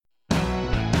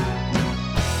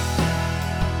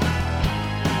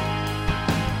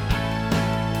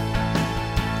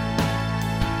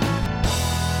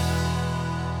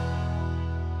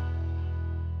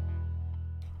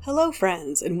Hello,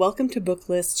 friends, and welcome to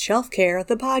Booklist Shelf Care,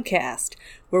 the podcast,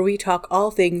 where we talk all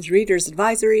things reader's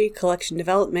advisory, collection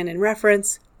development, and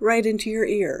reference right into your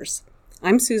ears.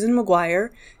 I'm Susan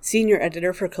McGuire, Senior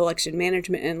Editor for Collection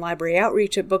Management and Library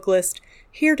Outreach at Booklist,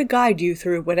 here to guide you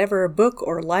through whatever book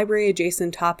or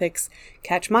library-adjacent topics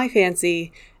catch my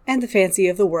fancy and the fancy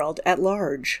of the world at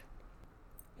large.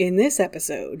 In this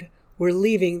episode, we're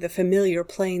leaving the familiar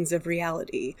planes of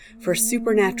reality for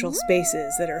supernatural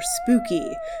spaces that are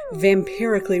spooky,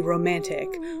 vampirically romantic,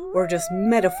 or just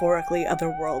metaphorically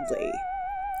otherworldly.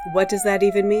 What does that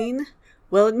even mean?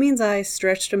 Well, it means I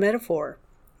stretched a metaphor.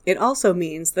 It also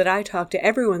means that I talked to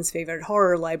everyone's favorite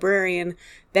horror librarian,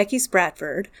 Becky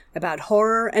Spratford, about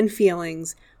horror and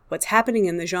feelings, what's happening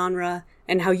in the genre,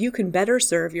 and how you can better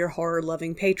serve your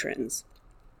horror-loving patrons.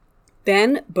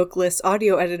 Then, Booklist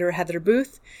audio editor Heather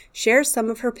Booth shares some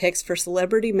of her picks for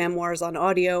celebrity memoirs on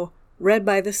audio, read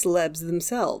by the celebs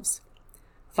themselves.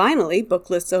 Finally,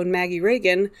 Booklist's own Maggie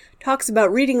Reagan talks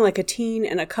about reading like a teen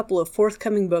and a couple of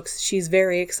forthcoming books she's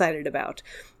very excited about.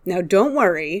 Now, don't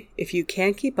worry if you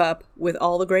can't keep up with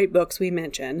all the great books we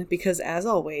mention, because as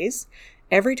always,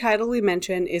 every title we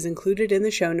mention is included in the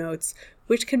show notes,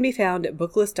 which can be found at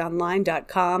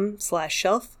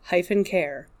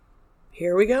booklistonline.com/shelf-care.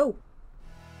 Here we go.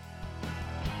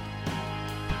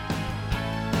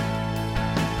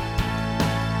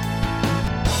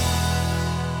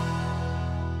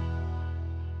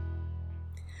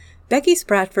 Becky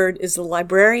Spratford is the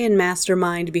librarian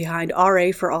mastermind behind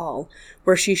RA for All,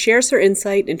 where she shares her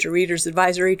insight into reader's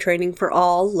advisory training for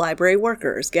all library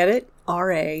workers. Get it?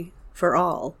 RA for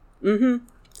All.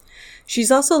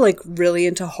 She's also really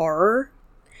into horror.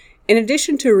 In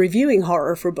addition to reviewing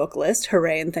horror for Booklist,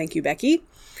 hooray and thank you, Becky,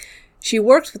 she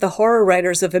works with the Horror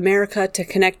Writers of America to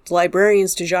connect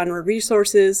librarians to genre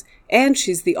resources, and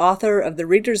she's the author of the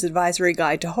Reader's Advisory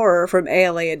Guide to Horror from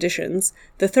ALA Editions,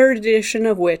 the third edition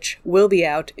of which will be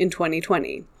out in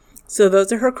 2020. So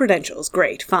those are her credentials.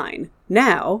 Great, fine.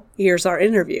 Now, here's our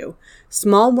interview.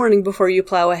 Small warning before you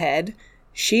plow ahead.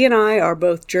 She and I are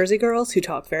both Jersey girls who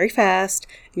talk very fast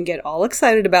and get all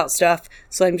excited about stuff,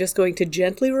 so I'm just going to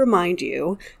gently remind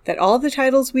you that all the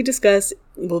titles we discuss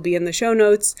will be in the show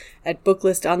notes at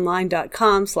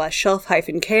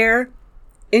booklistonline.com/shelf-care.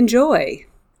 Enjoy!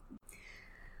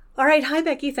 All right, hi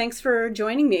Becky, thanks for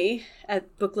joining me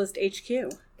at Booklist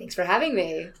HQ. Thanks for having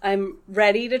me. I'm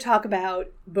ready to talk about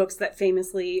books that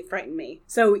famously frighten me.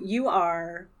 So you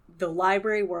are the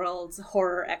library world's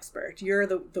horror expert. You're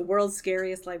the world's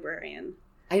scariest librarian.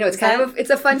 I know, it's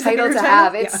a fun title to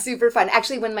have. It's super fun.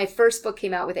 Actually, when my first book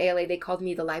came out with ALA, they called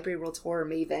me the library world's horror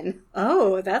maven.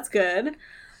 Oh, that's good.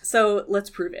 So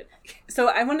let's prove it. So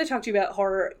I want to talk to you about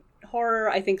horror. Horror,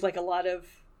 I think I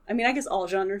guess all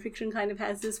genre fiction kind of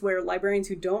has this, where librarians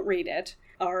who don't read it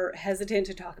are hesitant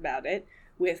to talk about it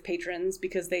with patrons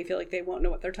because they feel like they won't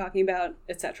know what they're talking about,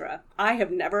 etc. I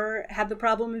have never had the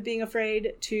problem of being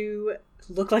afraid to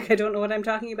look like I don't know what I'm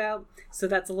talking about, so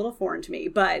that's a little foreign to me.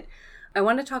 But I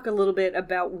want to talk a little bit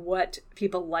about what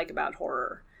people like about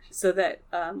horror so that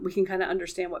we can kind of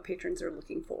understand what patrons are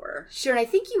looking for. Sure, and I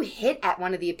think you hit at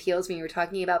one of the appeals when you were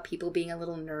talking about people being a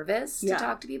little nervous to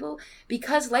talk to people,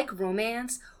 because like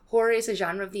romance, horror is a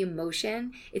genre of the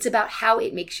emotion. It's about how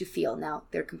it makes you feel. Now,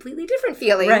 they're completely different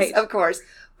feelings, right, of course.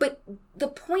 But the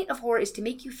point of horror is to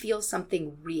make you feel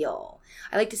something real.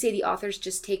 I like to say the authors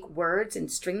just take words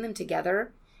and string them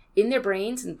together in their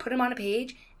brains and put them on a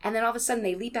page, and then all of a sudden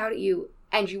they leap out at you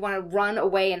and you want to run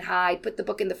away and hide, put the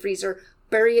book in the freezer,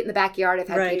 bury it in the backyard. I've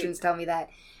had patrons tell me that.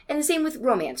 And the same with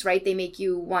romance, right? They make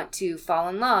you want to fall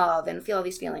in love and feel all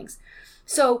these feelings.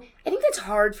 So I think that's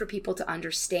hard for people to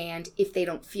understand if they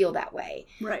don't feel that way.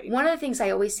 Right. One of the things I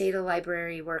always say to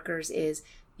library workers is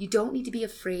you don't need to be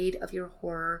afraid of your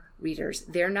horror readers.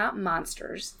 They're not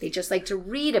monsters. They just like to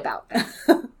read about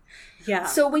them. Yeah.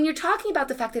 So when you're talking about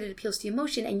the fact that it appeals to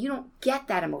emotion and you don't get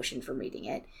that emotion from reading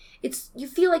it, you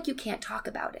feel like you can't talk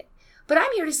about it. But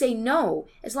I'm here to say no.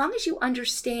 As long as you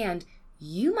understand,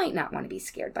 you might not want to be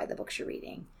scared by the books you're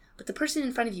reading, but the person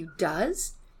in front of you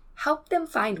does. Help them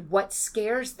find what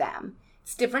scares them.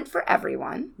 It's different for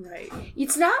everyone. Right.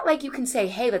 It's not like you can say,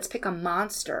 hey, let's pick a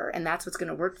monster and that's what's going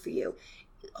to work for you.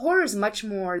 Horror is much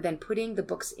more than putting the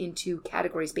books into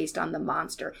categories based on the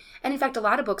monster. And in fact, a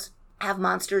lot of books have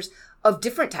monsters of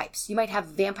different types. You might have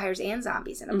vampires and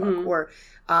zombies in a book, or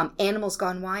animals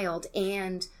gone wild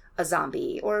and a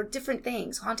zombie, or different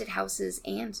things, haunted houses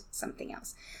and something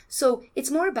else. So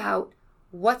it's more about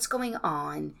what's going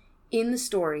on in the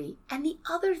story and the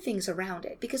other things around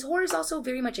it, because horror is also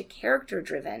very much a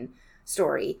character-driven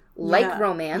story, like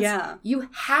romance. Yeah. You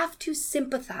have to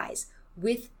sympathize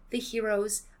with the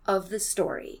heroes of the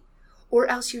story, or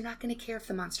else you're not going to care if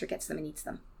the monster gets them and eats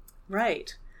them.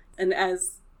 Right. And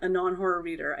as a non-horror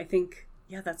reader, I think,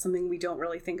 that's something we don't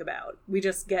really think about. We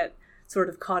just get sort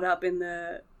of caught up in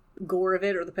the gore of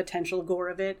it or the potential gore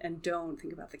of it and don't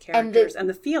think about the characters and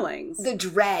the feelings. The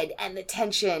dread and the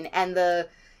tension and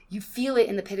you feel it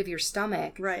in the pit of your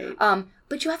stomach. Right.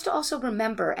 But you have to also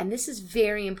remember, and this is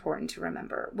very important to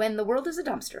remember, when the world is a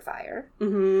dumpster fire,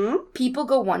 people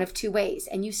go one of two ways.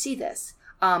 And you see this.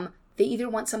 They either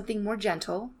want something more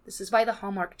gentle. This is why the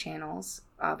Hallmark channels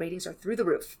ratings are through the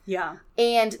roof. Yeah.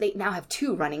 And they now have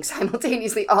 2 running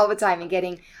simultaneously all the time and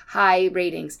getting high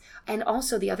ratings. And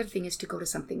also the other thing is to go to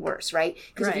something worse, right?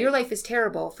 Because if your life is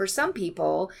terrible, for some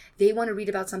people, they want to read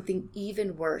about something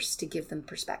even worse to give them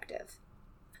perspective.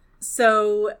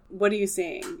 So what are you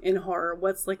seeing in horror?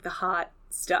 What's like the hot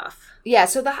stuff? Yeah,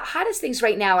 so the hottest things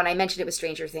right now, and I mentioned it with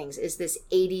Stranger Things, is this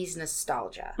 80s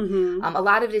nostalgia. A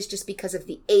lot of it is just because of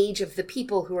the age of the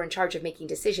people who are in charge of making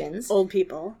decisions. Old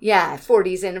people. Yeah,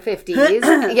 40s and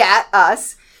 50s. Yeah,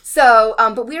 us. So,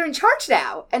 but we're in charge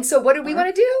now. And so what do we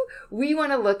want to do? We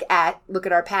want to look at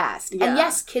our past. Yeah. And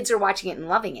yes, kids are watching it and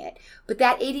loving it. But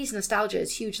that 80s nostalgia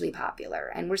is hugely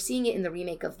popular. And we're seeing it in the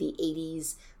remake of the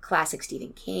 80s classic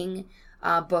Stephen King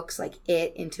books like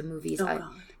It into movies.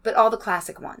 But all the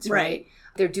classic ones, right?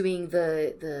 They're doing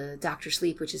the Dr.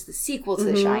 Sleep, which is the sequel to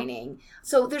The Shining.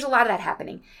 So there's a lot of that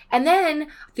happening. And then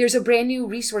there's a brand new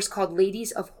resource called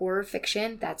Ladies of Horror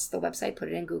Fiction. That's the website. Put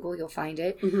it in Google. You'll find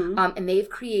it. And they've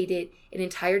created an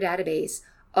entire database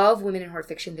of women in horror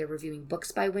fiction. They're reviewing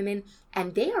books by women.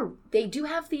 And they do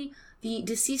have the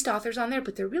deceased authors on there,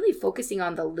 but they're really focusing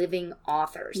on the living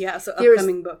authors. Yeah, so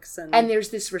upcoming books. And there's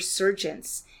this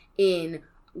resurgence in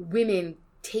women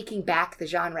taking back the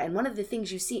genre. And one of the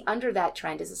things you see under that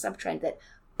trend is a sub-trend that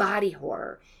body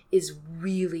horror is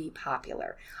really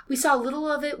popular. We saw a little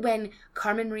of it when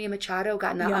Carmen Maria Machado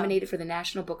got nominated for the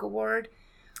National Book Award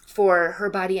for Her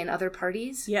Body and Other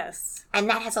Parties. Yes. And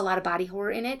that has a lot of body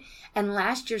horror in it. And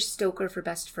last year's Stoker for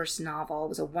Best First Novel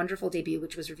was a wonderful debut,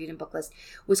 which was reviewed in Booklist,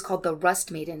 was called The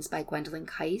Rust Maidens by Gwendolyn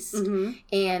Case.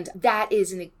 And that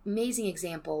is an amazing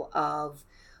example of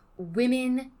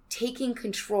women taking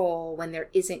control when there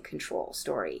isn't control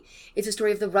story. It's a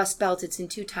story of the Rust Belt. It's in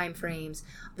 2 time frames.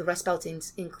 The Rust Belt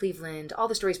in Cleveland. All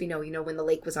the stories we know, when the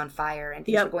lake was on fire and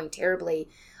things were going terribly.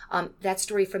 That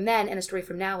story from then and a story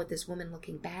from now with this woman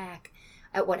looking back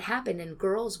at what happened, and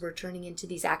girls were turning into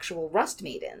these actual Rust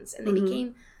Maidens, and they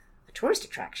became a tourist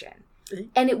attraction.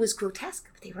 And it was grotesque,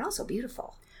 but they were also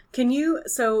beautiful.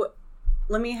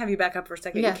 Let me have you back up for a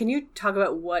second. Yeah. Can you talk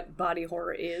about what body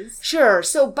horror is? Sure.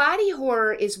 So body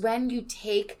horror is when you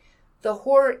take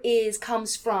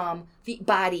comes from the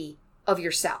body of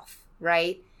yourself,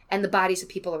 right? And the bodies of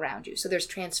people around you. So there's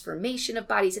transformation of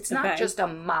bodies. It's not just a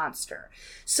monster.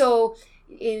 So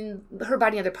in Her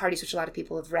Body and Other Parties, which a lot of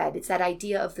people have read, it's that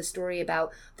idea of the story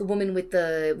about the woman with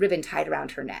the ribbon tied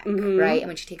around her neck, right? And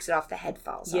when she takes it off, the head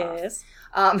falls off. Yes.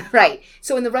 Right.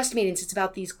 So in the Rust Maidens, it's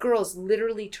about these girls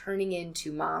literally turning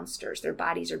into monsters. Their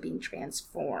bodies are being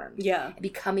transformed. Yeah. And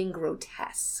becoming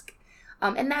grotesque.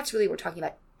 And that's really what we're talking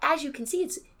about. As you can see,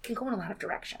 it can go in a lot of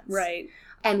directions. Right.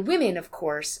 And women, of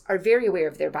course, are very aware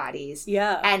of their bodies.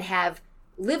 Yeah. And have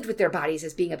lived with their bodies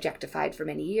as being objectified for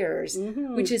many years,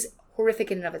 which is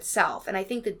horrific in and of itself. And I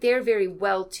think that they're very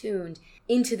well tuned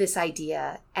into this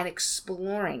idea and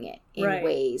exploring it in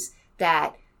ways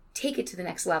that take it to the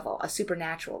next level, a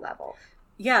supernatural level.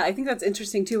 Yeah, I think that's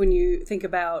interesting too when you think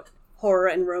about horror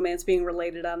and romance being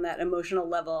related on that emotional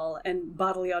level, and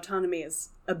bodily autonomy is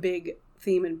a big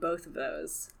theme in both of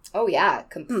those. Oh yeah,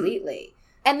 completely.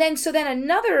 And then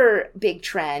another big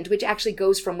trend, which actually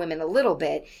goes from women a little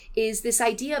bit, is this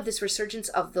idea of this resurgence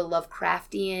of the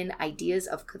Lovecraftian ideas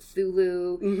of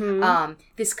Cthulhu,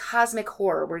 this cosmic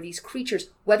horror where these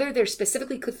creatures, whether they're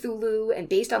specifically Cthulhu and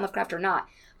based on Lovecraft or not,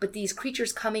 but these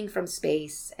creatures coming from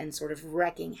space and sort of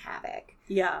wreaking havoc.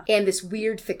 Yeah. And this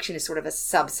weird fiction is sort of a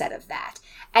subset of that.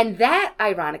 And that,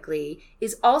 ironically,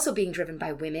 is also being driven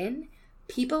by women,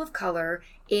 people of color,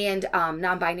 and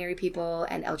non-binary people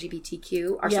and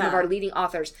LGBTQ are some of our leading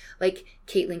authors, like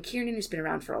Caitlin Kiernan, who's been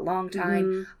around for a long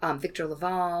time, Victor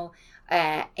Laval,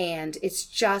 and it's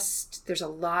just, there's a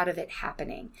lot of it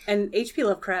happening. And H.P.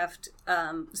 Lovecraft,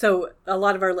 so a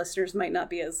lot of our listeners might not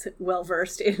be as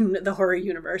well-versed in the horror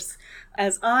universe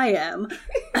as I am,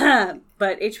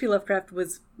 but H.P. Lovecraft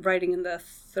was writing in the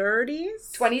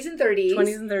 30s? 20s and 30s.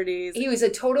 20s and 30s. He was a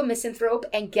total misanthrope,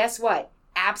 and guess what?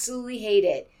 Absolutely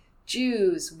hated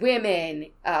Jews, women,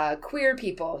 queer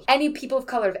people, any people of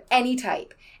color of any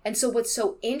type. And so what's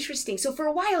so interesting, so for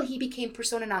a while he became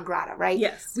persona non grata, right?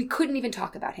 Yes. We couldn't even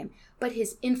talk about him. But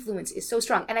his influence is so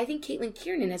strong. And I think Caitlin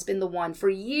Kiernan has been the one for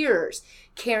years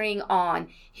carrying on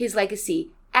his legacy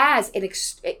as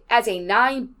a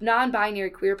non-binary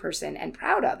queer person and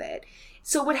proud of it.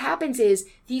 So what happens is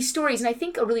these stories, and I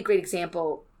think a really great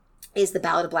example is The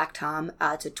Ballad of Black Tom.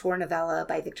 It's a Tor novella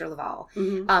by Victor LaValle.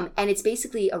 Mm-hmm. And it's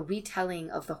basically a retelling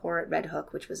of The Horror at Red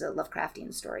Hook, which was a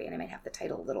Lovecraftian story. And I might have the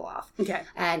title a little off. Okay.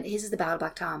 And his is The Ballad of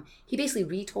Black Tom. He basically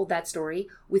retold that story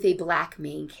with a black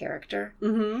main character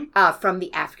from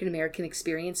the African-American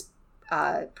experience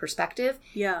perspective.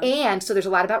 Yeah. And so there's a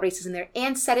lot about racism there.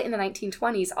 And set it in the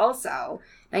 1920s also.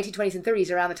 1920s and 30s,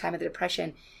 around the time of the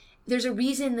Depression. There's a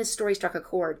reason this story struck a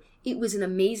chord. It was an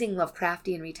amazing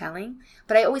Lovecraftian retelling,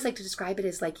 but I always like to describe it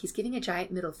as like he's giving a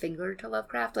giant middle finger to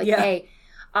Lovecraft. Like, hey,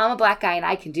 I'm a black guy and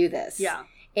I can do this. Yeah.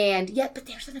 And yet, but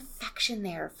there's an affection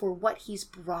there for what he's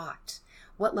brought,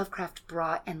 what Lovecraft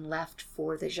brought and left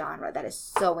for the genre. That is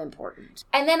so important.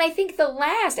 And then I think the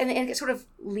last, and it sort of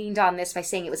leaned on this by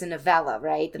saying it was a novella,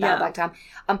 right? The Ballad of Black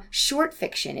Tom. Short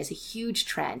fiction is a huge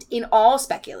trend in all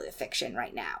speculative fiction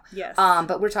right now. Yes.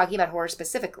 But we're talking about horror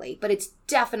specifically, but it's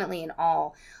definitely in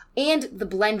all. And the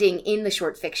blending in the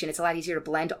short fiction, it's a lot easier to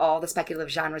blend all the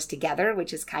speculative genres together,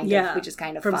 which is kind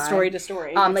of from fun. Story to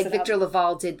story. Like Victor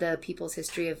LaValle did the People's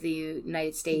History of the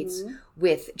United States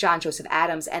with John Joseph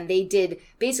Adams, and they did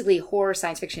basically horror,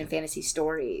 science fiction, and fantasy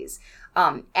stories.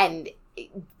 And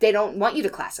they don't want you to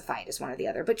classify it as one or the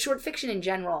other, but short fiction in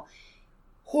general,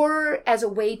 horror as a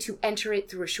way to enter it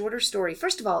through a shorter story.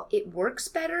 First of all, it works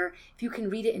better if you can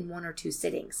read it in 1 or 2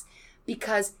 sittings,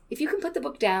 because if you can put the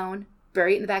book down,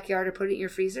 bury it in the backyard or put it in your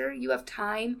freezer, you have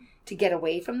time to get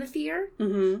away from the fear.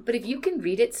 Mm-hmm. But if you can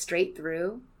read it straight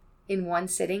through in 1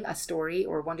 sitting, a story,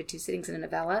 or 1 to 2 sittings in a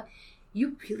novella,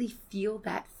 you really feel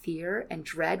that fear and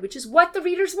dread, which is what the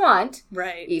readers want.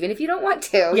 Right. Even if you don't want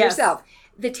to yourself.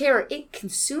 The terror, it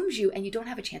consumes you and you don't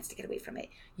have a chance to get away from it.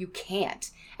 You can't.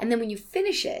 And then when you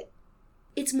finish it,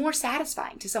 it's more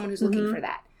satisfying to someone who's looking for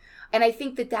that. And I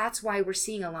think that that's why we're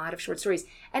seeing a lot of short stories.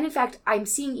 And in fact, I'm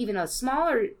seeing even a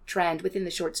smaller trend within the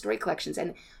short story collections.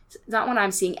 And it's not one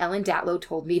I'm seeing. Ellen Datlow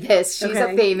told me this. She's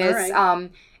a famous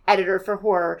editor for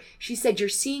horror. She said, you're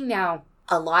seeing now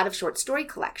a lot of short story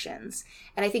collections.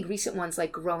 And I think recent ones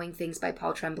like Growing Things by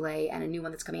Paul Tremblay and a new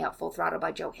one that's coming out, Full Throttle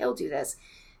by Joe Hill, do this.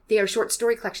 They are short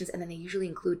story collections, and then they usually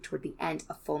include toward the end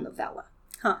a full novella.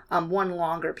 One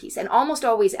longer piece. And almost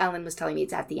always Ellen was telling me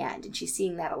it's at the end, and she's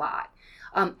seeing that a lot.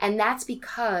 And that's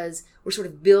because we're sort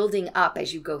of building up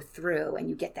as you go through, and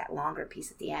you get that longer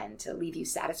piece at the end to leave you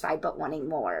satisfied but wanting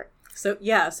more. So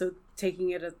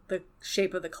taking it at the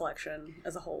shape of the collection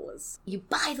as a whole is... You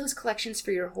buy those collections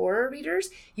for your horror readers.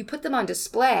 You put them on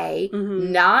display,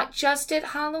 not just at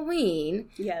Halloween,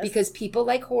 because people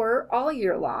like horror all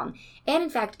year long. And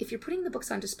in fact, if you're putting the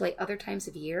books on display other times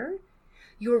of year,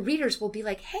 your readers will be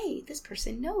like, hey, this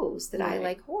person knows that I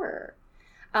like horror.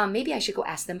 Maybe I should go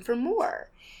ask them for more.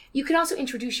 You can also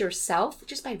introduce yourself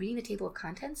just by reading the table of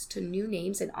contents to new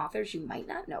names and authors you might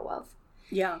not know of.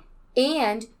 Yeah.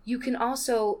 And you can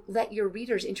also let your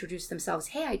readers introduce themselves.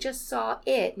 Hey, I just saw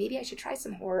it. Maybe I should try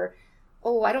some horror.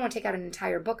 Oh, I don't want to take out an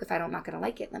entire book if I'm not going to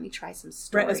like it. Let me try some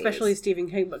stories. Right, especially Stephen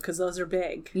King book, because those are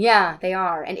big. Yeah, they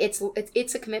are. And it's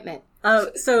a commitment.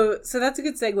 So that's a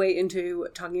good segue into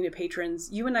talking to patrons.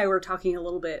 You and I were talking a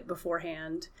little bit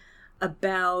beforehand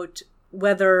about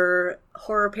whether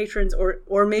horror patrons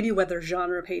or maybe whether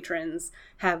genre patrons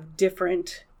have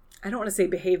different, I don't want to say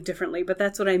behave differently, but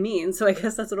that's what I mean. So I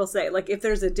guess that's what I'll say. Like if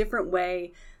there's a different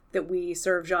way that we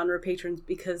serve genre patrons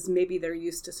because maybe they're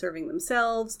used to serving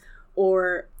themselves,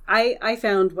 or I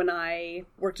found when I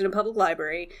worked in a public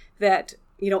library that,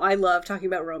 you know, I love talking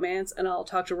about romance and I'll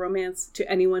talk to romance to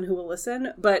anyone who will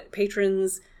listen, but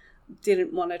patrons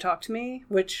didn't want to talk to me,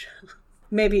 which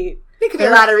maybe... There could be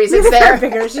a lot of reasons there.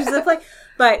 Bigger issues at play.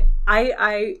 But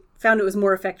I found it was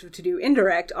more effective to do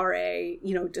indirect RA,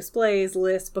 you know, displays,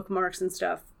 lists, bookmarks, and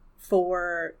stuff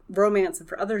for romance and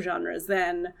for other genres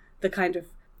than the kind of,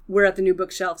 we're at the new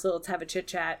bookshelf, so let's have a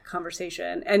chit-chat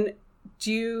conversation. And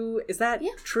is that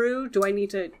true? Do I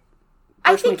need to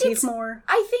brush my teeth more?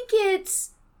 I think it's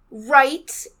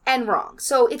right and wrong.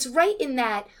 So it's right in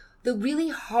that the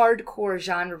really hardcore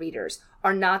genre readers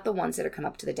are not the ones that are come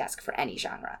up to the desk for any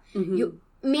genre. Mm-hmm.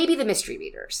 Maybe the mystery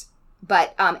readers,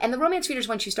 but and the romance readers,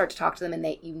 once you start to talk to them and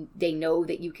they know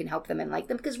that you can help them and like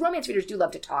them, because romance readers do love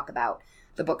to talk about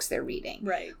the books they're reading.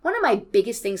 Right. One of my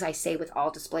biggest things I say with all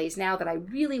displays now that I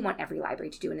really want every library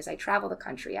to do, and as I travel the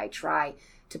country, I try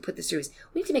to put this through, is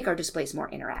we need to make our displays more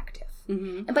interactive.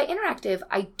 And by interactive,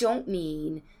 I don't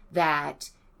mean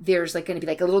that there's like going to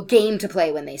be like a little game to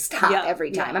play when they stop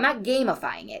every time. I'm not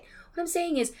gamifying it. What I'm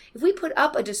saying is, if we put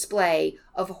up a display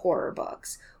of horror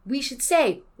books, we should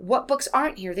say what books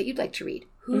aren't here that you'd like to read.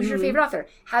 Who's your favorite author?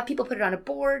 Have people put it on a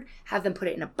board, have them put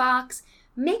it in a box.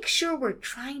 Make sure we're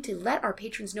trying to let our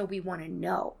patrons know we want to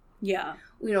know. Yeah.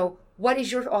 You know, what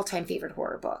is your all-time favorite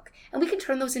horror book? And we can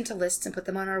turn those into lists and put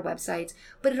them on our websites,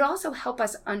 but it also help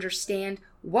us understand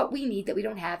what we need that we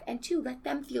don't have, and two, let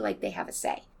them feel like they have a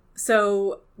say.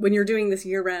 So when you're doing this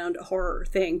year-round horror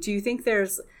thing, do you think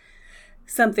there's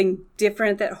something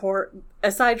different that horror,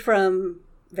 aside from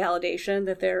validation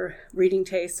that their reading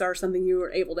tastes are something you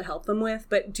were able to help them with,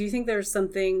 but do you think there's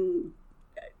something,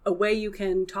 a way you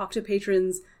can talk to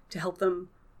patrons to help them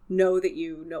know that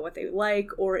you know what they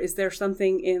like, or is there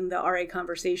something in the RA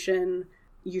conversation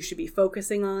you should be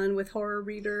focusing on with horror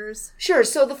readers? Sure.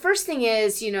 So the first thing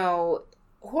is, you know,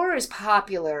 horror is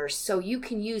popular, so you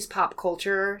can use pop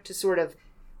culture to sort of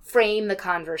frame the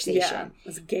conversation. Yeah,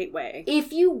 as a gateway.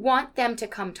 If you want them to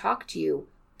come talk to you,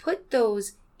 put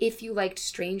those "if you liked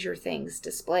Stranger Things"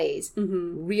 displays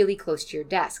really close to your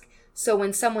desk. So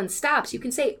when someone stops, you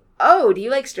can say, "Oh, do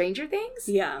you like Stranger Things?"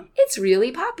 Yeah. It's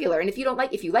really popular. And if you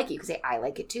like it, you can say, "I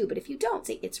like it too." But if you don't,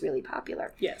 say, "It's really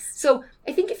popular." Yes. So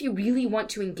I think if you really want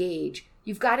to engage,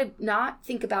 you've got to not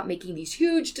think about making these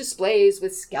huge displays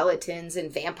with skeletons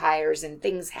and vampires and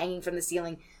things hanging from the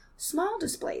ceiling. Small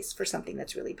displays for something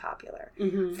that's really popular.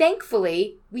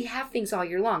 Thankfully, we have things all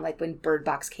year long, like when Bird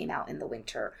Box came out in the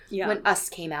winter, when Us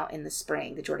came out in the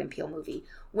spring, the Jordan Peele movie,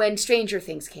 when Stranger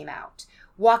Things came out.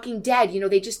 Walking Dead, you know,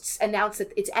 they just announced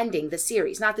that it's ending, the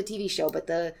series, not the TV show, but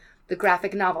the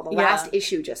graphic novel. The last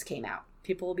issue just came out.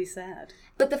 People will be sad.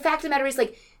 But the fact of the matter is,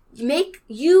 like,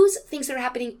 use things that are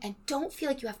happening and don't feel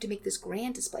like you have to make this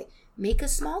grand display. Make a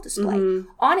small display.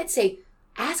 On it, say,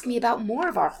 ask me about more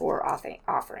of our horror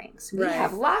offerings. We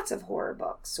have lots of horror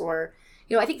books, or,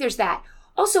 you know, I think there's that.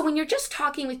 Also, when you're just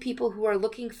talking with people who are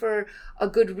looking for a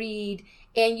good read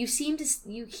and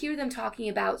you hear them talking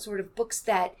about sort of books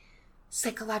that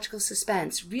psychological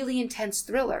suspense, really intense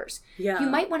thrillers. Yeah. You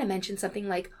might want to mention something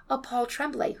like a Paul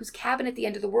Tremblay, whose Cabin at the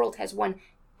End of the World has won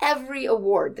every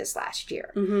award this last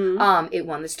year. It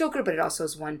won the Stoker, but it also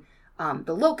has won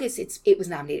the Locust. It was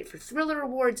nominated for Thriller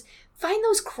Awards. Find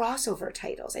those crossover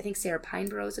titles. I think Sarah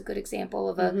Pineborough is a good example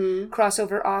of a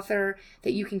crossover author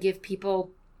that you can give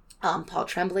people. Paul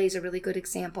Tremblay is a really good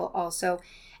example also.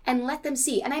 And let them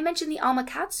see. And I mentioned the Alma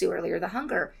Katsu earlier, The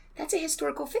Hunger. That's a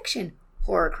historical fiction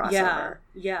horror crossover.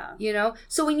 Yeah. You know?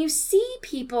 So when you see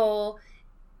people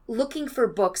looking for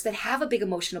books that have a big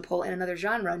emotional pull in another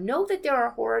genre, know that there are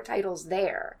horror titles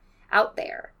out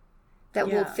there that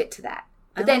will fit to that.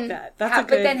 But then, that. But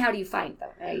then how do you find them,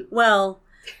 right? Well,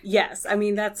 yes. I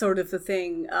mean, that's sort of the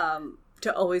thing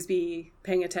to always be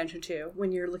paying attention to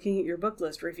when you're looking at your book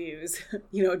list reviews,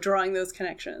 you know, drawing those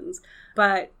connections.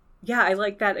 But yeah, I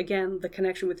like that, again, the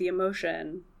connection with the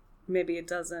emotion. Maybe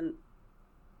it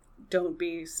don't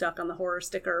be stuck on the horror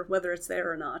sticker, whether it's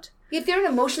there or not. If they're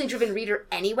an emotionally driven reader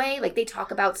anyway, like they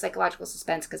talk about psychological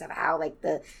suspense because of how like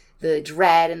the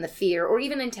dread and the fear, or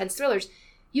even intense thrillers,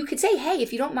 you could say, hey,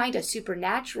 if you don't mind a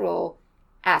supernatural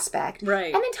aspect,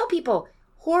 right, and then tell people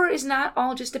horror is not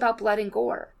all just about blood and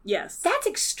gore. Yes. That's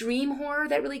extreme horror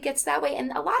that really gets that way,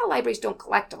 and a lot of libraries don't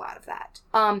collect a lot of that.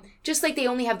 Just like they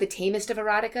only have the tamest of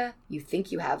erotica, you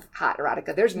think you have hot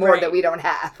erotica. There's more that we don't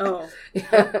have. Oh.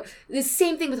 The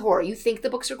same thing with horror. You think the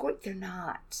books are gory. They're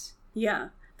not. Yeah.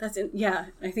 I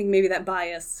think maybe that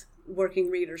bias,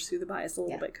 working readers through the bias a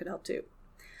little bit, could help too.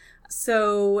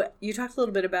 So you talked a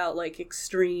little bit about like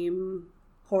extreme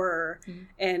horror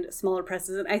and smaller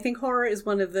presses. And I think horror is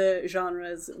one of the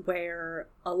genres where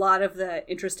a lot of the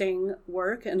interesting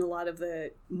work and a lot of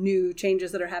the new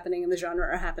changes that are happening in the genre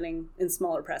are happening in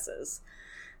smaller presses.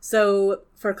 So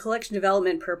for collection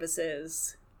development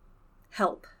purposes,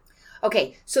 help.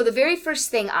 Okay, so the very first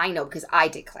thing I know, because I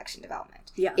did collection development,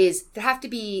 is there has to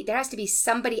be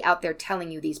somebody out there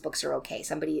telling you these books are okay.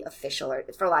 Somebody official, or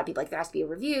for a lot of people, like there has to be a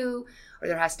review, or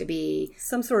there has to be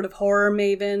some sort of horror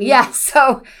maven. Yeah,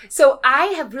 so I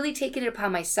have really taken it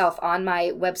upon myself on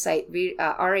my website,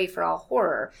 RA for All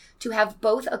Horror, to have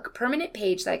both a permanent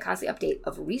page that I constantly update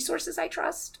of resources I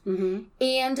trust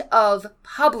and of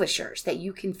publishers that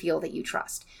you can feel that you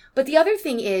trust. But the other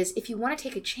thing is, if you want to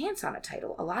take a chance on a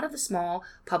title, a lot of the small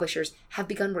publishers have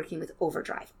begun working with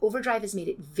Overdrive. Overdrive has made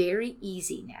it very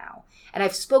easy now. And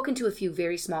I've spoken to a few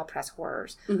very small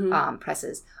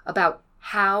presses about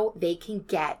how they can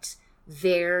get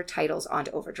their titles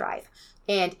onto Overdrive.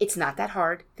 And it's not that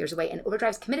hard. There's a way. And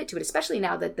Overdrive's committed to it, especially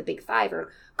now that the big five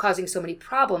are causing so many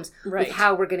problems with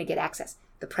how we're going to get access.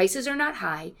 The prices are not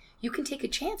high. You can take a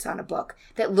chance on a book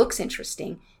that looks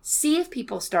interesting. See if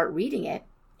people start reading it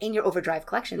in your Overdrive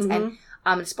collections.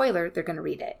 And spoiler, they're going to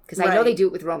read it. Because I know they do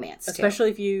it with romance, especially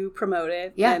if you promote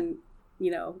it. Yeah. And,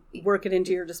 work it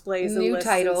into your displays and new lists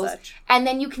titles. And such. And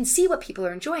then you can see what people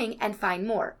are enjoying and find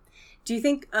more. Do you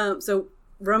think, so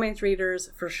romance readers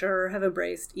for sure have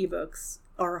embraced ebooks?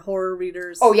 Or horror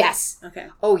readers? Oh, yes. Okay.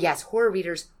 Oh, yes. Horror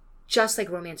readers, just like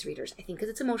romance readers, I think because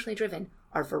it's emotionally driven,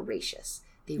 are voracious.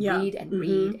 They read and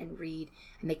read and read,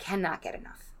 and they cannot get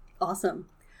enough. Awesome.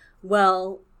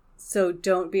 Well, so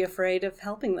don't be afraid of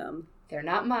helping them. They're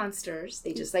not monsters.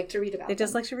 They just like to read about They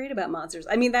just like to read about monsters.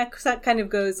 I mean, that kind of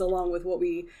goes along with what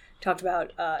we talked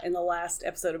about in the last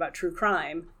episode about true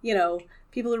crime.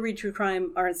 People who read true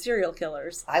crime aren't serial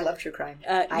killers. I love true crime.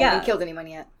 I haven't killed anyone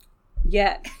yet.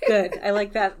 Yeah, good. I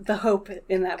like that, the hope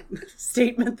in that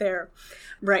statement there.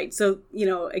 Right. So,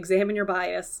 examine your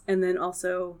bias and then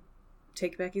also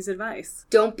take Becky's advice.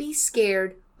 Don't be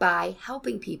scared by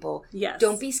helping people. Yes.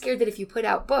 Don't be scared that if you put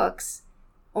out books,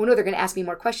 oh no, they're going to ask me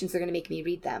more questions. They're going to make me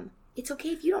read them. It's okay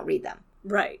if you don't read them.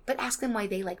 Right. But ask them why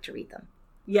they like to read them.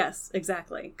 Yes,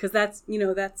 exactly. Because that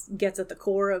gets at the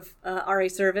core of RA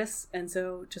service. And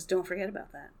so just don't forget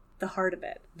about that. The heart of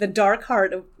it. The dark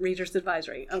heart of Reader's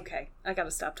Advisory. Okay, I got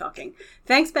to stop talking.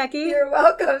 Thanks, Becky. You're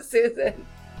welcome, Susan.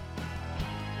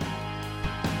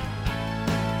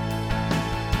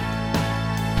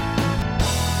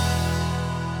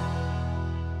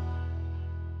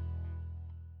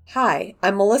 Hi,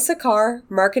 I'm Melissa Carr,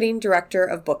 Marketing Director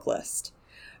of Booklist.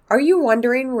 Are you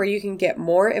wondering where you can get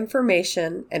more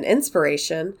information and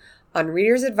inspiration on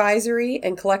Reader's Advisory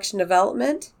and collection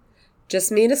development?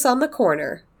 Just meet us on the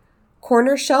corner.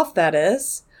 Corner Shelf, that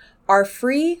is, our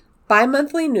free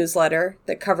bi-monthly newsletter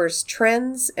that covers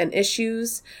trends and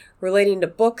issues relating to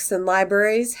books and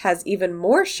libraries has even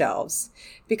more shelves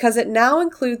because it now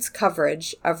includes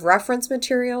coverage of reference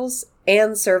materials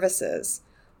and services.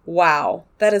 Wow,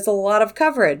 that is a lot of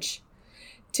coverage.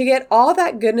 To get all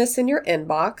that goodness in your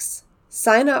inbox,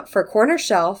 sign up for Corner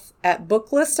Shelf at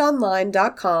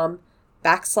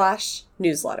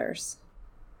booklistonline.com/newsletters.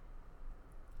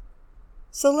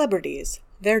 Celebrities.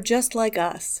 They're just like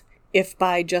us. If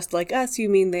by just like us you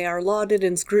mean they are lauded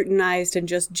and scrutinized and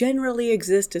just generally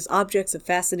exist as objects of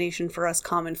fascination for us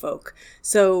common folk.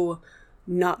 So,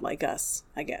 not like us,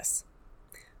 I guess.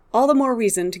 All the more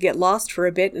reason to get lost for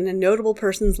a bit in a notable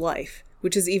person's life,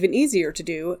 which is even easier to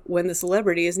do when the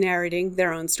celebrity is narrating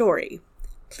their own story.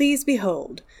 Please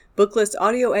behold Booklist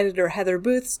audio editor Heather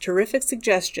Booth's terrific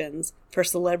suggestions for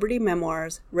celebrity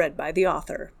memoirs read by the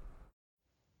author.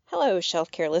 Hello,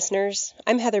 Shelf Care listeners.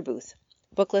 I'm Heather Booth,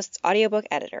 Booklist's audiobook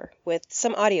editor, with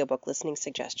some audiobook listening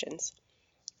suggestions.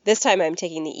 This time I'm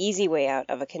taking the easy way out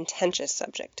of a contentious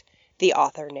subject, the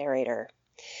author-narrator.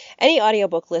 Any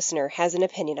audiobook listener has an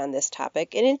opinion on this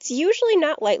topic, and it's usually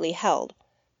not lightly held.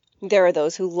 There are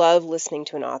those who love listening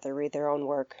to an author read their own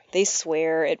work. They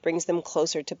swear it brings them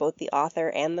closer to both the author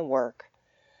and the work.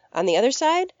 On the other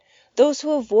side, those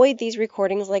who avoid these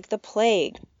recordings like the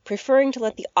plague, preferring to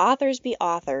let the authors be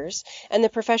authors and the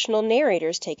professional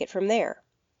narrators take it from there.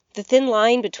 The thin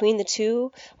line between the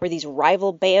two, where these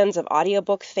rival bands of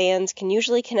audiobook fans can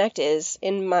usually connect, is,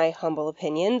 in my humble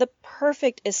opinion, the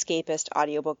perfect escapist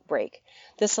audiobook break,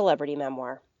 the celebrity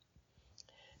memoir.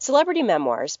 Celebrity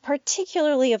memoirs,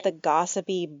 particularly of the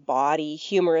gossipy, bawdy,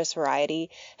 humorous variety,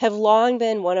 have long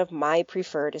been one of my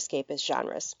preferred escapist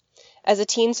genres. As a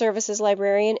teen services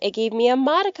librarian, it gave me a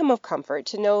modicum of comfort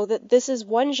to know that this is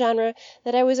one genre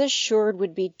that I was assured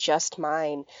would be just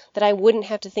mine, that I wouldn't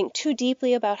have to think too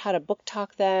deeply about how to book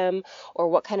talk them, or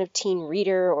what kind of teen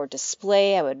reader or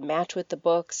display I would match with the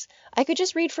books. I could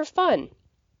just read for fun.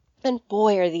 And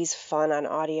boy, are these fun on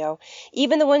audio,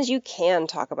 even the ones you can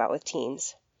talk about with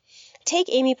teens. Take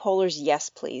Amy Poehler's Yes,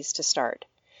 Please to start.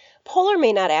 Poehler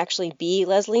may not actually be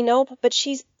Leslie Knope, but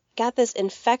she's got this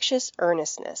infectious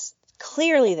earnestness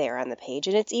clearly there on the page,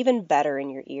 and it's even better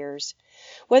in your ears.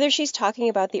 Whether she's talking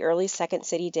about the early Second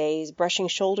City days, brushing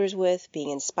shoulders with, being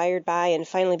inspired by, and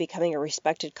finally becoming a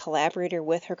respected collaborator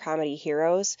with her comedy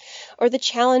heroes, or the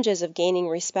challenges of gaining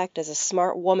respect as a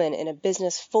smart woman in a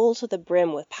business full to the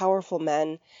brim with powerful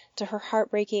men, to her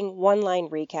heartbreaking one-line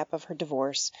recap of her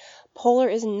divorce,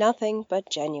 Poehler is nothing but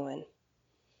genuine.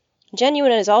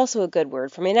 Genuine is also a good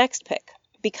word for my next pick,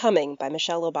 Becoming by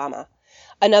Michelle Obama,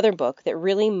 another book that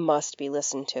really must be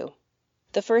listened to.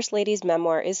 The First Lady's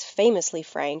memoir is famously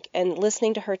frank, and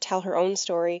listening to her tell her own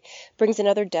story brings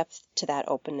another depth to that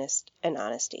openness and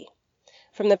honesty.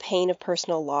 from the pain of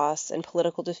personal loss and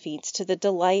political defeats to the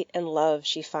delight and love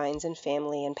she finds in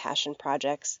family and passion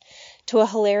projects, to a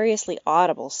hilariously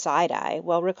audible side-eye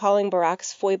while recalling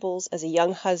Barack's foibles as a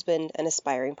young husband and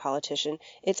aspiring politician.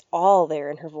 It's all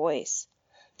there in her voice.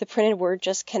 The printed word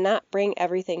just cannot bring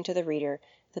everything to the reader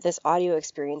that this audio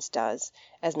experience does,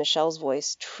 as Michelle's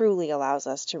voice truly allows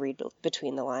us to read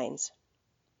between the lines.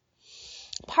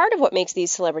 Part of what makes these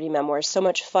celebrity memoirs so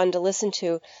much fun to listen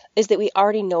to is that we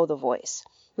already know the voice.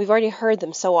 We've already heard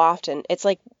them so often, it's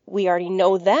like we already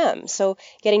know them. So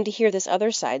getting to hear this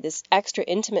other side, this extra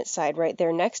intimate side right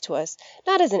there next to us,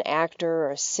 not as an actor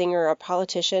or a singer or a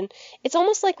politician, it's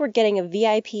almost like we're getting a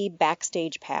VIP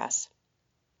backstage pass.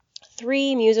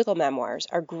 3 musical memoirs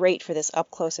are great for this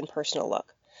up-close and personal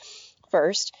look.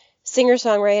 First,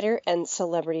 singer-songwriter and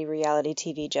celebrity reality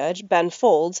TV judge Ben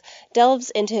Folds delves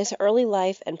into his early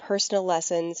life and personal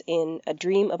lessons in A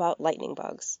Dream About Lightning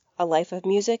Bugs, A Life of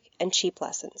Music and Cheap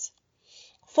Lessons.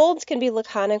 Folds can be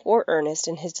laconic or earnest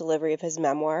in his delivery of his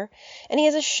memoir, and he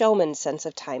has a showman's sense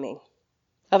of timing.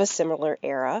 Of a similar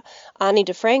era, Ani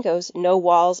DeFranco's No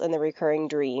Walls and the Recurring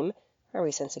Dream, are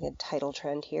we sensing a title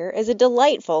trend here, is a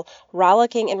delightful,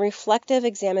 rollicking, and reflective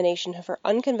examination of her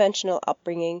unconventional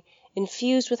upbringing,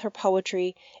 infused with her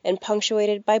poetry and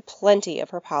punctuated by plenty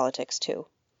of her politics, too.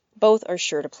 Both are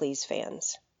sure to please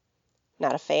fans.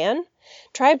 Not a fan?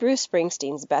 Try Bruce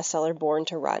Springsteen's bestseller Born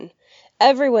to Run.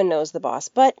 Everyone knows the boss,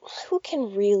 but who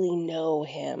can really know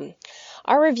him?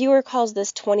 Our reviewer calls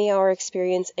this 20-hour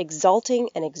experience exalting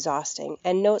and exhausting,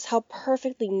 and notes how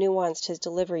perfectly nuanced his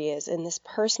delivery is in this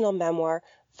personal memoir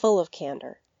full of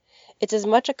candor. It's as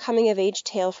much a coming-of-age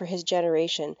tale for his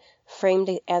generation, framed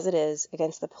as it is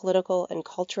against the political and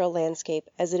cultural landscape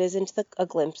as it is a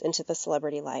glimpse into the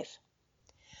celebrity life.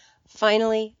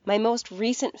 Finally, my most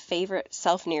recent favorite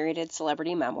self-narrated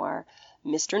celebrity memoir,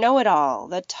 Mr. Know-It-All,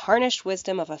 The Tarnished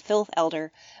Wisdom of a Filth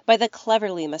Elder, by the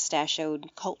cleverly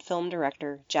mustachioed cult film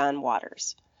director John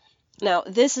Waters. Now,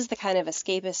 this is the kind of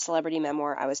escapist celebrity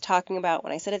memoir I was talking about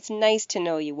when I said it's nice to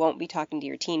know you won't be talking to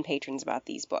your teen patrons about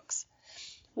these books.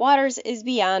 Waters is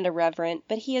beyond irreverent,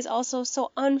 but he is also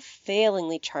so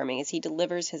unfailingly charming as he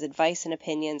delivers his advice and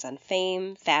opinions on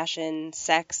fame, fashion,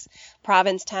 sex,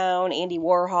 Provincetown, Andy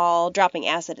Warhol, dropping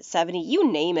acid at 70, you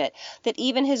name it, that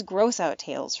even his gross-out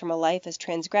tales from a life as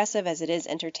transgressive as it is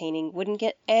entertaining wouldn't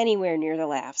get anywhere near the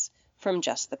laughs from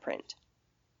just the print.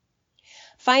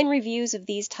 Find reviews of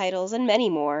these titles and many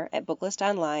more at Booklist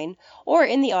Online, or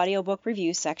in the audiobook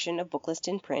review section of Booklist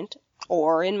in Print,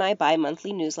 or in my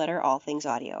bi-monthly newsletter, All Things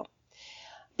Audio.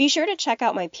 Be sure to check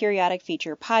out my periodic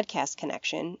feature Podcast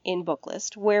Connection in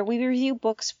Booklist, where we review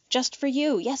books just for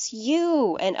you, yes,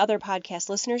 you, and other podcast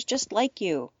listeners just like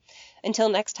you. Until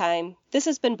next time, this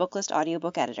has been Booklist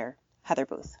audiobook editor, Heather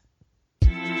Booth.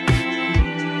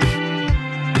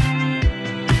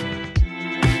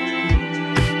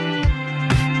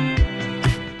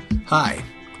 Hi,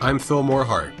 I'm Phil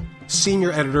Morehart,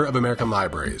 Senior Editor of American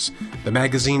Libraries, the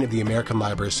magazine of the American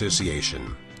Library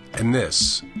Association, and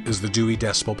this is the Dewey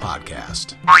Decibel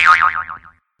Podcast.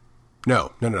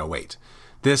 No, wait.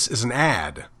 This is an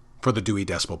ad for the Dewey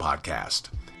Decibel Podcast.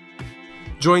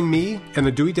 Join me and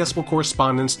the Dewey Decibel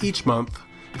correspondents each month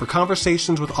for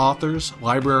conversations with authors,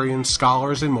 librarians,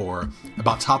 scholars, and more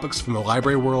about topics from the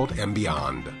library world and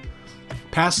beyond.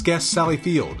 Past guests Sally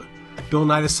Field, Bill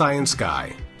Nye the Science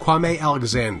Guy, Kwame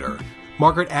Alexander,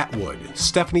 Margaret Atwood,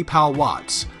 Stephanie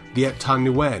Powell-Watts, Viet Thanh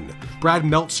Nguyen, Brad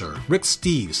Meltzer, Rick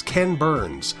Steves, Ken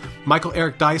Burns, Michael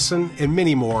Eric Dyson, and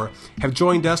many more have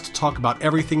joined us to talk about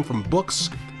everything from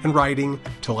books and writing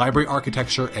to library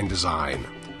architecture and design.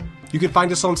 You can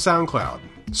find us on SoundCloud,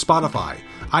 Spotify,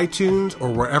 iTunes, or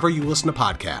wherever you listen to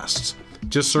podcasts.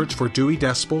 Just search for Dewey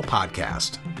Decibel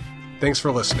Podcast. Thanks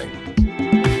for listening.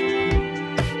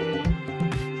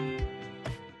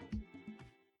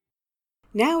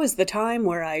 Now is the time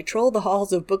where I troll the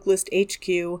halls of Booklist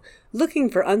HQ, looking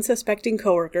for unsuspecting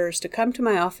coworkers to come to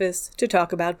my office to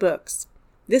talk about books.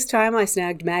 This time I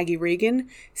snagged Maggie Regan,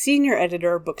 Senior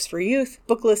Editor, Books for Youth,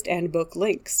 Booklist, and Book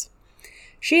Links.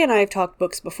 She and I have talked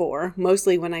books before,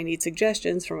 mostly when I need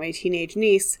suggestions from my teenage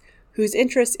niece, whose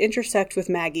interests intersect with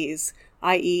Maggie's,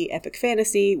 i.e. epic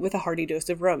fantasy with a hearty dose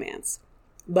of romance.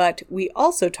 But we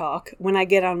also talk when I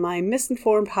get on my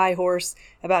misinformed high horse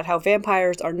about how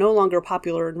vampires are no longer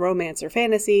popular in romance or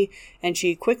fantasy, and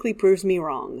she quickly proves me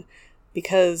wrong.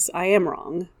 Because I am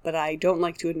wrong, but I don't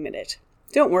like to admit it.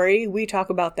 Don't worry, we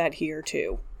talk about that here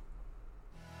too.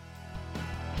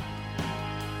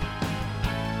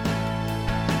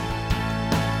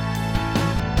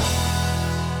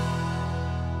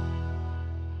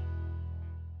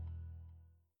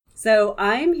 So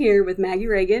I'm here with Maggie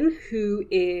Reagan, who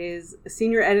is a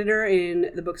senior editor in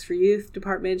the Books for Youth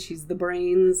department. She's the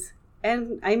brains,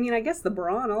 and I mean, I guess the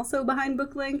brawn also behind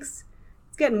BookLinks.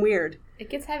 It's getting weird.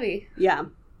 It gets heavy. Yeah.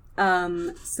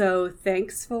 So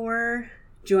thanks for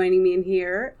joining me in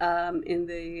here in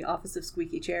the office of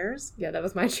squeaky chairs. Yeah, that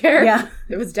was my chair. Yeah.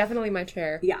 It was definitely my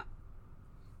chair. Yeah.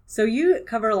 So you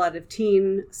cover a lot of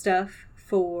teen stuff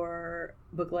for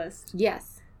Booklist.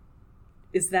 Yes.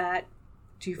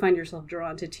 Do you find yourself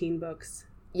drawn to teen books?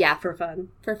 Yeah. For fun?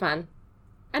 For fun.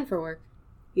 And for work.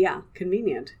 Yeah,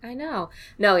 convenient. I know.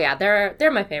 No, yeah,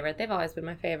 they're my favorite. They've always been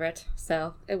my favorite.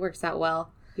 So it works out well.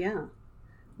 Yeah.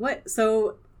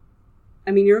 So,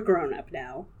 I mean, you're a grown-up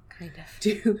now. Kind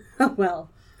of. Well,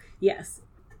 yes.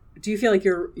 Do you feel like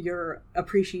your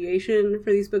appreciation for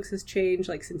these books has changed,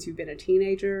 like, since you've been a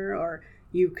teenager, or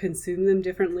you consume them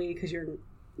differently because you're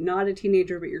not a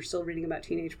teenager, but you're still reading about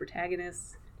teenage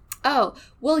protagonists? Oh,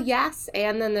 well, yes.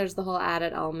 And then there's the whole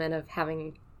added element of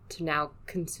having to now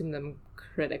consume them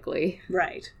critically.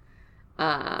 Right.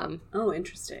 Oh,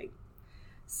 interesting.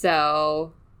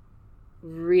 So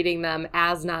reading them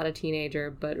as not a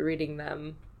teenager, but reading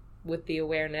them with the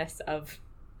awareness of,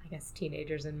 I guess,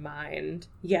 teenagers in mind.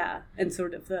 Yeah, and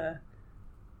sort of the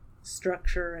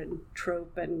structure and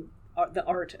trope and the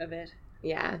art of it.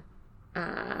 Yeah.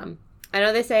 I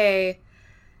know they say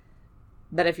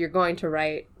that if you're going to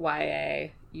write YA,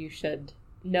 you should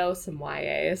know some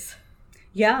YAs.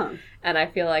 Yeah. And I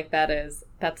feel like that's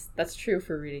true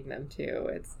for reading them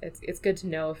too. It's good to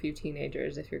know a few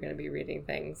teenagers if you're going to be reading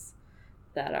things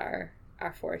that are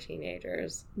for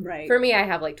teenagers. Right. For me, I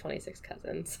have like 26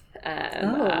 cousins, and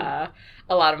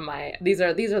a lot of these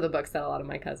are the books that a lot of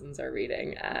my cousins are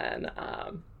reading and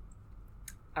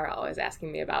are always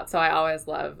asking me about. So I always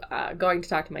love going to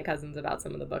talk to my cousins about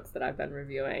some of the books that I've been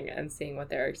reviewing and seeing what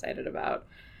they're excited about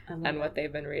and what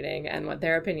they've been reading and what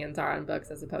their opinions are on books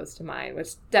as opposed to mine,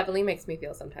 which definitely makes me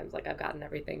feel sometimes like I've gotten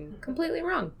everything completely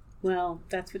wrong. Well,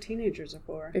 that's what teenagers are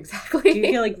for. Exactly. Do you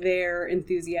feel like their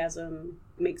enthusiasm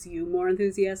makes you more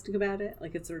enthusiastic about it?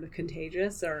 Like it's sort of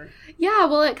contagious, or? Yeah,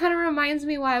 well, it kind of reminds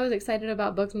me why I was excited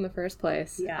about books in the first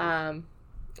place. Yeah.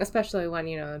 Especially when,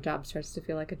 a job starts to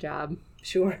feel like a job.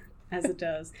 Sure, as it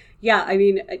does. Yeah, I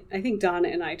mean, I think Donna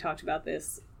and I talked about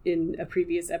this in a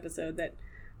previous episode, that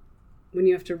when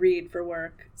you have to read for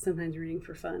work, sometimes reading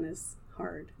for fun is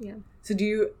hard. Yeah. So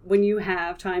when you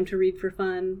have time to read for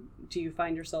fun, do you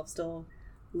find yourself still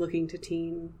looking to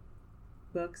teen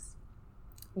books?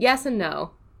 Yes and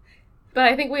no. But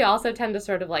I think we also tend to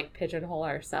sort of like pigeonhole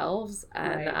ourselves,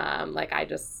 and right. I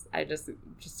just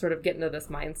sort of get into this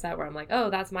mindset where I'm like, oh,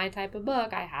 that's my type of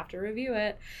book, I have to review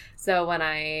it. So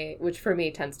which for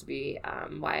me tends to be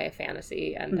YA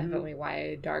fantasy and definitely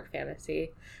YA dark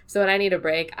fantasy. So when I need a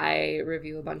break, I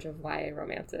review a bunch of YA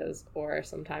romances, or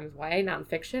sometimes YA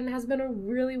nonfiction has been a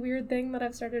really weird thing that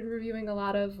I've started reviewing a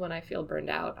lot of when I feel burned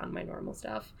out on my normal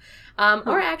stuff.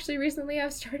 Or actually recently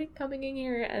I've started coming in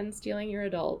here and stealing your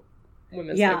adult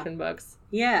women's fiction books.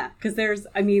 Yeah, because there's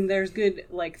good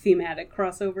like thematic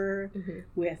crossover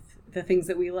with the things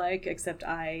that we like, except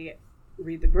I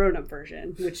read the grown-up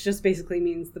version, which just basically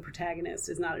means the protagonist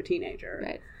is not a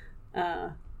teenager.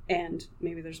 Right. And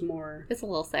maybe there's more. It's a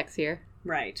little sexier.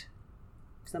 Right.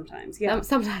 Sometimes, yeah.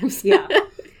 Sometimes. Yeah.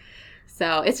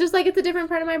 So it's just like it's a different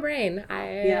part of my brain.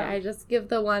 I just give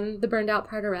the burned out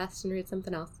part a rest and read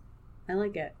something else. I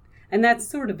like it. And that's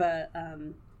sort of a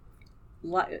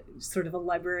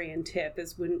librarian tip,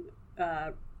 is when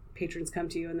patrons come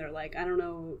to you and they're like, I don't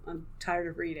know, I'm tired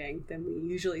of reading, then we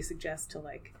usually suggest to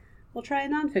try a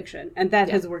nonfiction. And that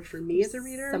has worked for me as a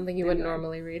reader. Something you wouldn't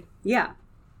normally read. Yeah.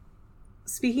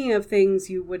 Speaking of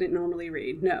things you wouldn't normally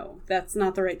read, no, that's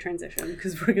not the right transition,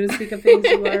 because we're going to speak of things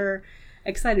you are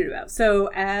excited about.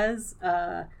 So as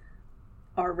our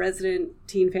resident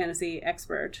teen fantasy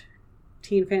expert,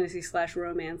 teen fantasy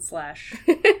 /romance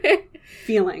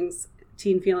feelings,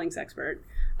 teen feelings expert,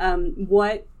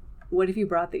 what have you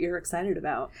brought that you're excited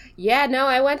about? Yeah, no,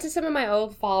 I went to some of my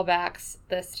old fallbacks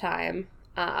this time.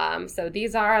 So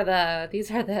these are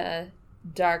the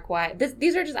dark white.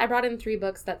 These are just, I brought in 3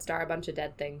 books that star a bunch of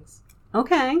dead things.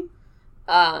 Okay.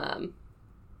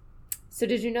 So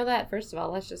did you know that, first of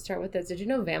all, let's just start with this. Did you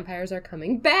know vampires are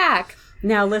coming back?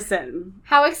 Now listen.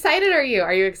 How excited are you?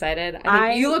 Are you excited? I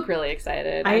think you look really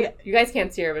excited. You guys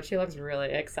can't see her, but she looks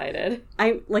really excited.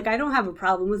 I don't have a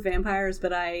problem with vampires,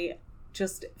 but I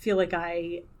just feel like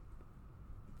I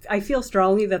feel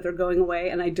strongly that they're going away,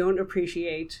 and I don't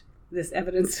appreciate this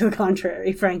evidence to the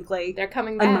contrary, frankly. They're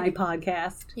coming back. On my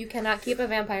podcast. You cannot keep a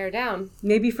vampire down.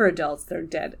 Maybe for adults, they're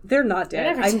dead. They're not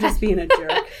dead. I'm just being a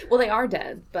jerk. Well, they are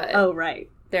dead, but... Oh, right.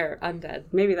 They're undead.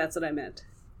 Maybe that's what I meant.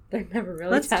 They're never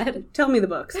really dead. Tell me the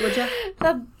books, would you?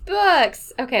 The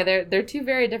books! Okay, they're two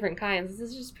very different kinds. This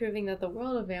is just proving that the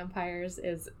world of vampires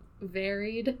is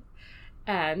varied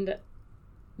and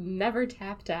never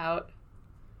tapped out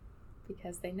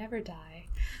because they never die.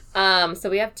 So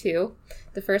we have two.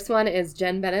 The first one is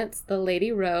Jen Bennett's The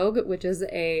Lady Rogue, which is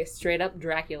a straight-up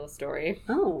Dracula story.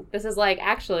 Oh. This is like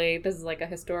a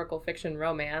historical fiction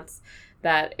romance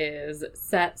that is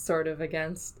set sort of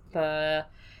against the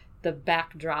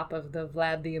backdrop of the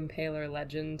Vlad the Impaler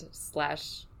legend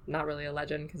 / not really a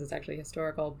legend because it's actually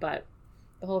historical, but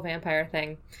the whole vampire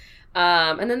thing.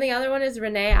 And then the other one is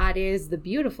Renee Ade's The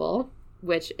Beautiful,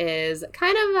 which is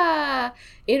kind of a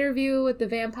interview with the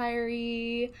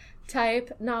vampire-y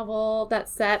type novel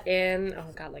that's set in,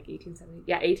 like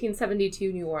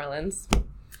 1872 New Orleans.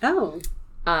 Oh.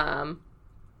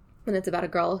 And it's about a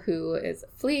girl who is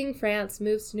fleeing France,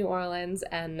 moves to New Orleans,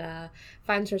 and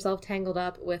finds herself tangled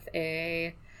up with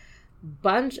a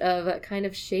bunch of kind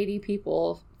of shady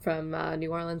people from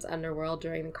New Orleans underworld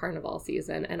during the carnival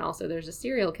season. And also there's a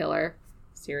serial killer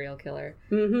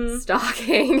Mm-hmm.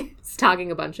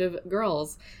 stalking a bunch of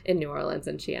girls in New Orleans,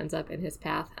 and she ends up in his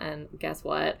path. And guess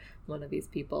what? One of these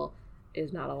people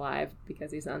is not alive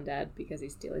because he's undead, because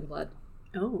he's stealing blood.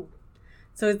 Oh.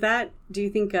 So is that, do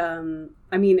you think,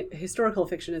 historical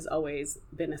fiction has always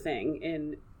been a thing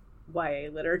in YA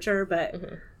literature, but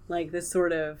like this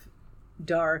sort of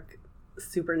dark,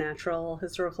 supernatural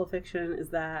historical fiction, is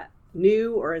that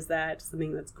new, or is that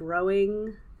something that's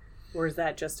growing, or is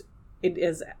that just, it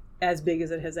is as big as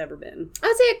it has ever been? I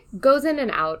would say it goes in and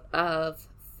out of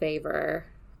favor.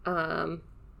 I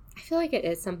feel like it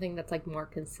is something that's like more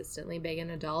consistently big in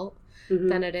adult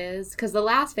than it is. Because the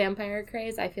last vampire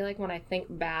craze, I feel like when I think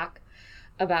back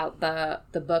about the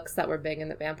books that were big in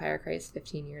the vampire craze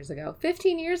 15 years ago.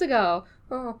 15 years ago!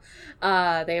 Oh.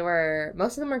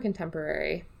 Most of them were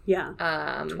contemporary. Yeah.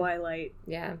 Twilight.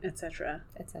 Yeah. Etc.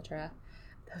 Etc.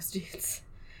 Those dudes.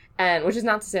 And which is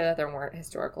not to say that there weren't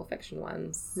historical fiction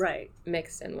ones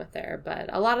mixed in with there, but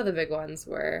a lot of the big ones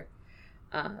were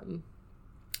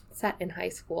set in high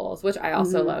schools, which I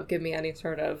also love. Give me any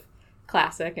sort of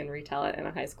classic and retell it in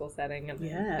a high school setting, and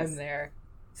I'm there.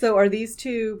 So are these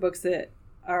two books that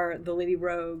are The Lady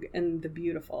Rogue and The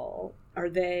Beautiful, are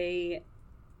they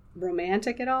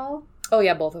romantic at all? Oh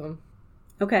yeah, both of them.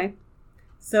 Okay.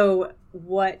 So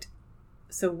what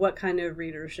kind of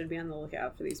readers should be on the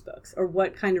lookout for these books? Or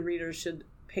what kind of readers should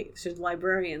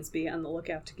librarians be on the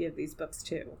lookout to give these books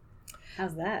to?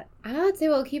 How's that? I would say,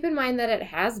 well, keep in mind that it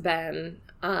has been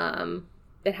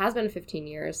 15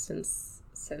 years since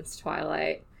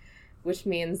Twilight, which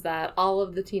means that all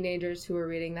of the teenagers who were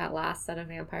reading that last set of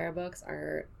vampire books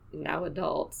are now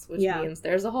adults, which means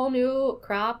there's a whole new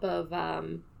crop of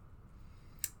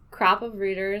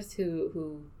readers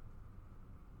who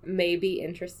may be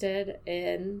interested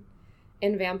in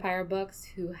vampire books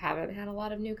who haven't had a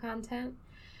lot of new content.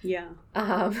 Yeah.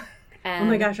 And oh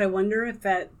my gosh, I wonder if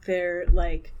they're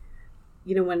like,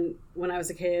 when I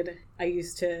was a kid, I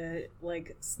used to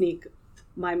like sneak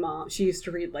my mom. She used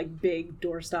to read like big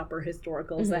doorstopper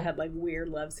historicals that had like weird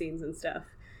love scenes and stuff.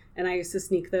 And I used to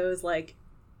sneak those. Like,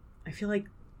 I feel like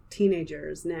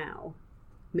teenagers now,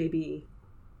 maybe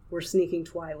we're sneaking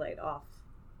Twilight off.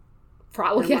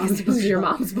 Probably, yes, this is your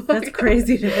mom's book. That's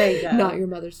crazy to think of. Not your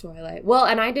mother's Twilight. Well,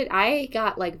 and I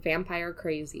got like vampire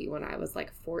crazy when I was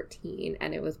like 14,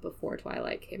 and it was before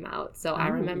Twilight came out. So I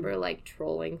remember like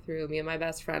trolling through, me and my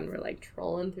best friend were like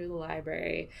trolling through the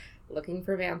library, looking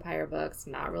for vampire books,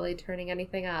 not really turning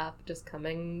anything up, just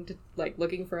coming to like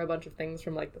looking for a bunch of things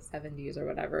from like the 70s or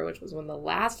whatever, which was when the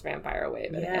last vampire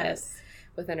wave hit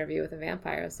with Interview with a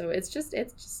Vampire. So it's just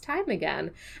time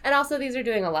again. And also they're just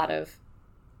doing a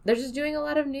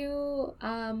lot of new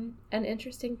and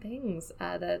interesting things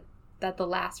that the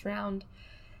last round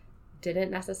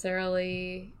didn't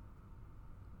necessarily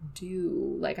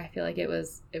do. Like, I feel like it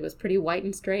was pretty white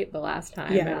and straight the last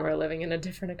time, and we're living in a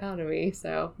different economy.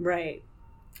 So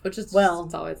which is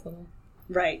it's always a little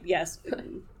yes.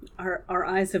 Our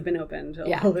eyes have been opened a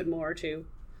little bit more to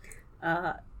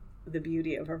the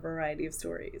beauty of a variety of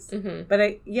stories. But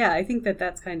I think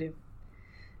that's kind of,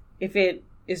 if it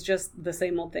is just the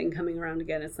same old thing coming around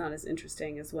again, it's not as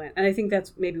interesting as when, and I think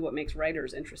that's maybe what makes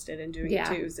writers interested in doing it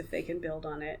too, is if they can build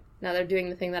on it. Now they're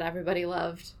doing the thing that everybody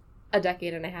loved a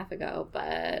decade and a half ago,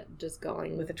 but just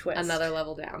going with a twist, another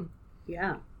level down.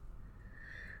 Yeah.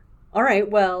 All right.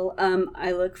 Well,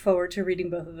 I look forward to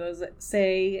reading both of those.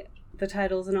 Say the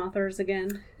titles and authors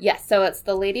again. Yes. So it's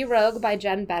The Lady Rogue by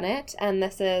Jen Bennett, and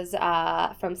this is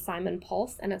from Simon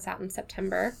Pulse, and it's out in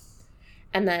September.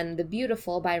 And then The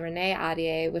Beautiful by Renee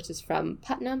Ahdieh, which is from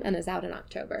Putnam and is out in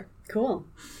October. Cool.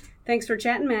 Thanks for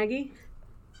chatting, Maggie.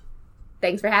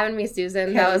 Thanks for having me,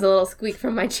 Susan. That was a little squeak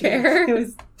from my chair. It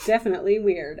was definitely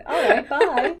weird. All right,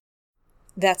 bye.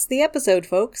 That's the episode,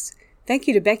 folks. Thank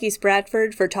you to Becky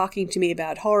Spratford for talking to me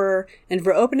about horror and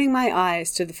for opening my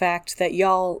eyes to the fact that,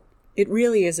 y'all, it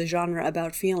really is a genre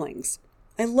about feelings.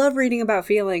 I love reading about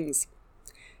feelings.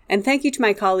 And thank you to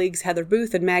my colleagues Heather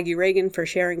Booth and Maggie Reagan for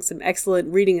sharing some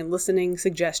excellent reading and listening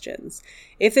suggestions.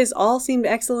 If this all seemed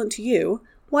excellent to you,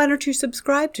 why don't you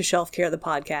subscribe to Shelf Care the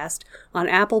Podcast on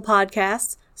Apple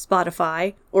Podcasts,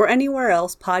 Spotify, or anywhere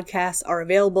else podcasts are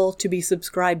available to be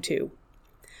subscribed to.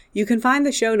 You can find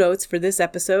the show notes for this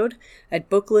episode at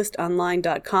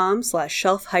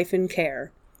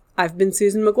booklistonline.com/shelf-care. I've been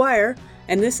Susan McGuire,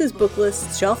 and this is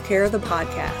Booklist's Shelf Care the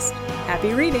Podcast.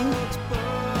 Happy reading!